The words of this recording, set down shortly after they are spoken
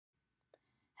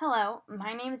Hello,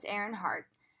 my name is Erin Hart,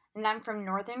 and I'm from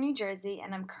Northern New Jersey,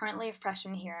 and I'm currently a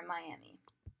freshman here in Miami.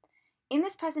 In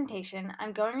this presentation,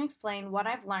 I'm going to explain what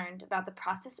I've learned about the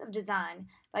process of design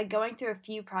by going through a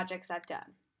few projects I've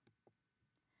done.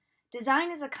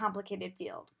 Design is a complicated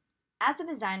field. As a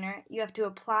designer, you have to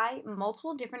apply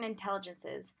multiple different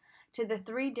intelligences to the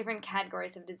three different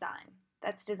categories of design.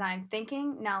 That's design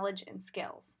thinking, knowledge, and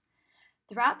skills.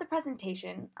 Throughout the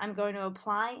presentation, I'm going to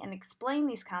apply and explain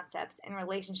these concepts in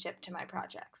relationship to my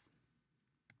projects.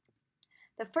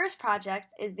 The first project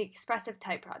is the expressive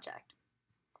type project.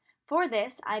 For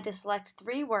this, I had to select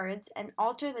 3 words and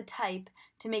alter the type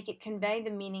to make it convey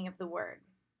the meaning of the word.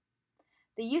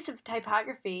 The use of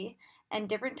typography and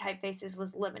different typefaces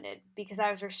was limited because I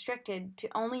was restricted to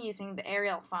only using the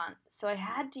Arial font, so I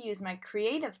had to use my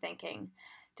creative thinking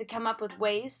to come up with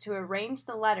ways to arrange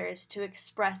the letters to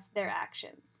express their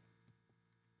actions.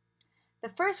 The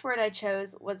first word I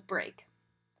chose was break.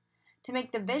 To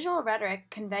make the visual rhetoric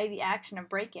convey the action of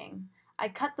breaking, I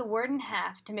cut the word in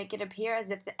half to make it appear as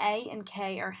if the A and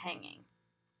K are hanging.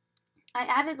 I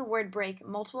added the word break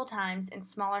multiple times in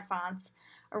smaller fonts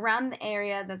around the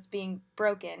area that's being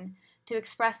broken to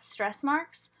express stress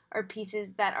marks or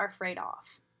pieces that are frayed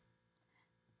off.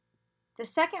 The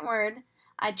second word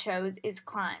I chose is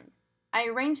climb. I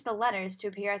arranged the letters to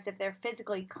appear as if they're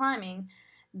physically climbing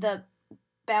the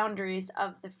boundaries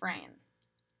of the frame.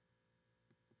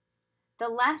 The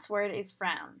last word is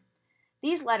frown.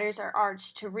 These letters are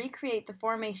arched to recreate the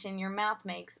formation your mouth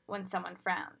makes when someone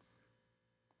frowns.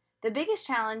 The biggest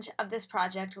challenge of this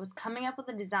project was coming up with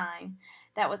a design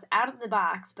that was out of the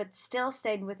box but still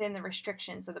stayed within the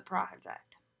restrictions of the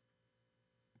project.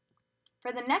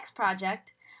 For the next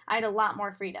project, I had a lot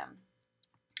more freedom.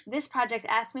 This project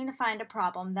asked me to find a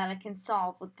problem that I can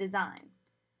solve with design.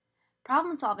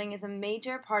 Problem solving is a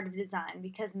major part of design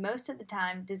because most of the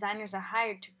time designers are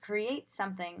hired to create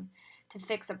something to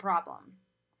fix a problem.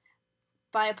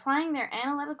 By applying their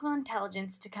analytical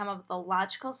intelligence to come up with a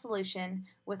logical solution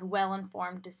with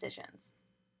well-informed decisions.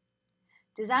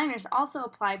 Designers also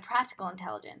apply practical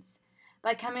intelligence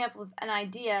by coming up with an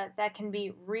idea that can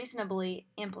be reasonably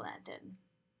implemented.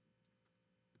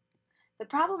 The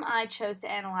problem I chose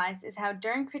to analyze is how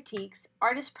during critiques,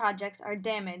 artist projects are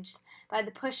damaged by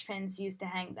the push pins used to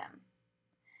hang them,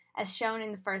 as shown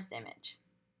in the first image.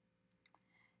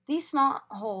 These small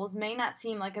holes may not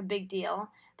seem like a big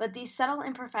deal, but these subtle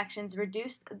imperfections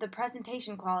reduce the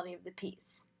presentation quality of the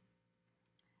piece.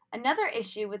 Another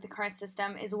issue with the current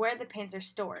system is where the pins are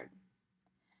stored.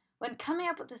 When coming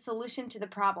up with a solution to the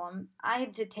problem, I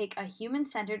had to take a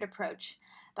human-centered approach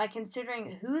by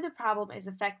considering who the problem is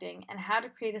affecting and how to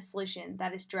create a solution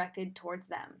that is directed towards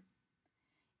them.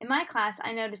 In my class,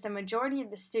 I noticed a majority of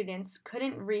the students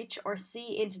couldn't reach or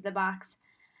see into the box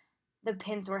the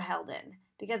pins were held in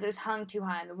because it was hung too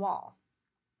high on the wall,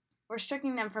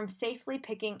 restricting them from safely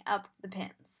picking up the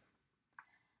pins.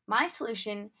 My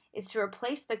solution is to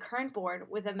replace the current board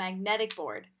with a magnetic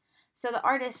board so the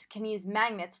artists can use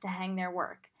magnets to hang their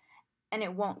work and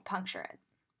it won't puncture it.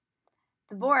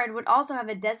 The board would also have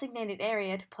a designated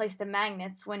area to place the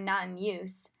magnets when not in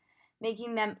use,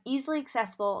 making them easily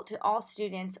accessible to all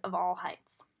students of all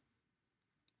heights.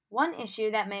 One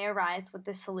issue that may arise with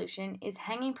this solution is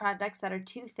hanging projects that are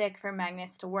too thick for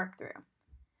magnets to work through.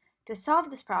 To solve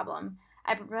this problem,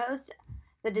 I proposed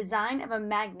the design of a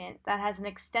magnet that has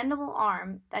an extendable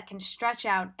arm that can stretch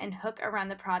out and hook around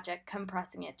the project,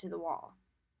 compressing it to the wall.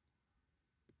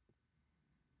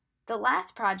 The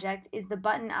last project is the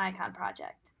button icon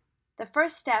project. The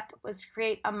first step was to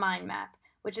create a mind map,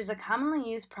 which is a commonly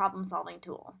used problem-solving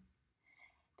tool,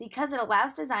 because it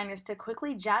allows designers to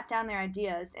quickly jot down their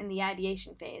ideas in the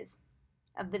ideation phase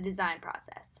of the design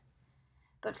process.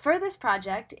 But for this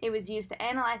project, it was used to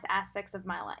analyze aspects of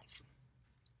my life.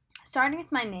 Starting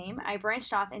with my name, I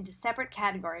branched off into separate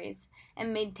categories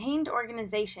and maintained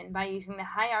organization by using the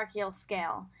hierarchical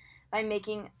scale by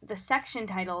making the section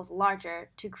titles larger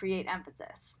to create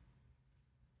emphasis.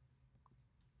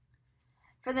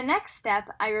 For the next step,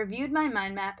 I reviewed my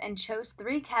mind map and chose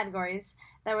 3 categories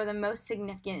that were the most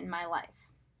significant in my life.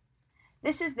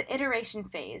 This is the iteration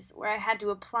phase, where I had to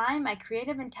apply my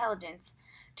creative intelligence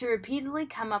to repeatedly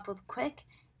come up with quick,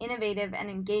 innovative, and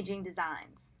engaging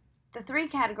designs. The 3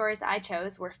 categories I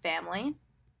chose were family,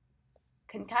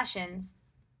 concussions,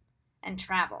 and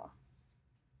travel.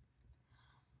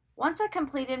 Once I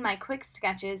completed my quick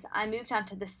sketches, I moved on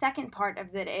to the second part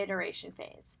of the iteration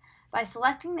phase by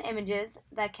selecting the images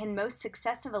that can most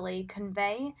successfully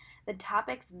convey the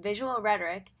topic's visual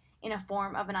rhetoric in a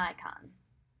form of an icon.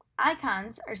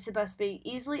 Icons are supposed to be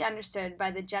easily understood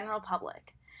by the general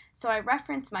public, so I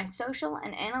reference my social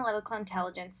and analytical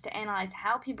intelligence to analyze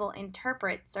how people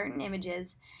interpret certain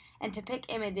images and to pick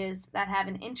images that have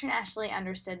an internationally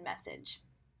understood message,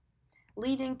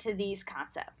 leading to these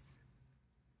concepts: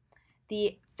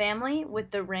 the family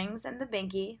with the rings and the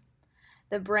binky,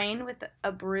 the brain with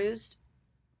a bruised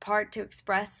part to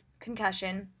express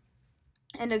concussion,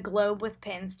 and a globe with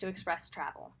pins to express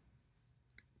travel.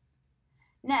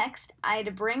 Next, I had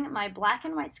to bring my black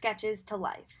and white sketches to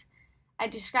life. I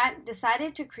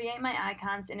decided to create my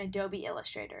icons in Adobe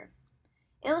Illustrator.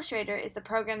 Illustrator is the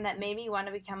program that made me want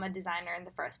to become a designer in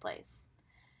the first place.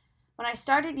 When I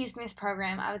started using this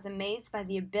program, I was amazed by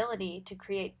the ability to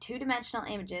create two-dimensional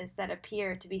images that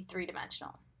appear to be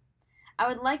three-dimensional. I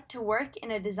would like to work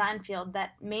in a design field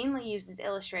that mainly uses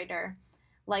Illustrator,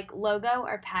 like logo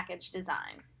or package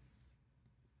design.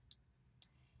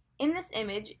 In this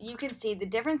image, you can see the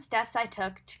different steps I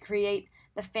took to create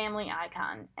the family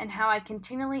icon and how I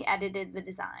continually edited the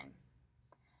design.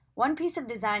 One piece of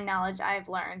design knowledge I have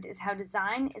learned is how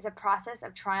design is a process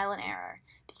of trial and error,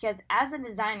 because as a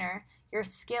designer, your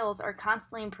skills are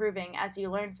constantly improving as you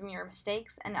learn from your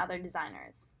mistakes and other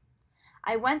designers.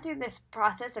 I went through this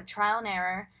process of trial and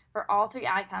error for all three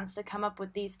icons to come up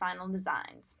with these final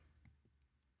designs,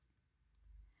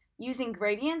 using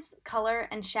gradients, color,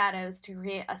 and shadows to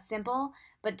create a simple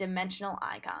but dimensional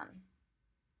icon.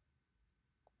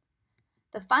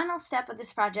 The final step of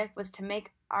this project was to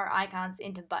make our icons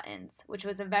into buttons, which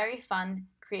was a very fun,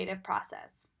 creative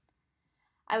process.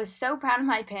 I was so proud of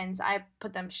my pins, I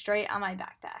put them straight on my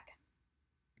backpack.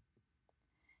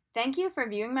 Thank you for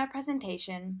viewing my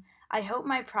presentation. I hope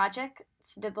my project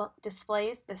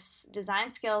displays the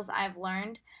design skills I have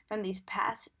learned from these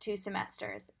past 2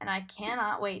 semesters, and I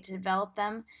cannot wait to develop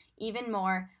them even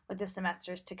more with the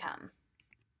semesters to come.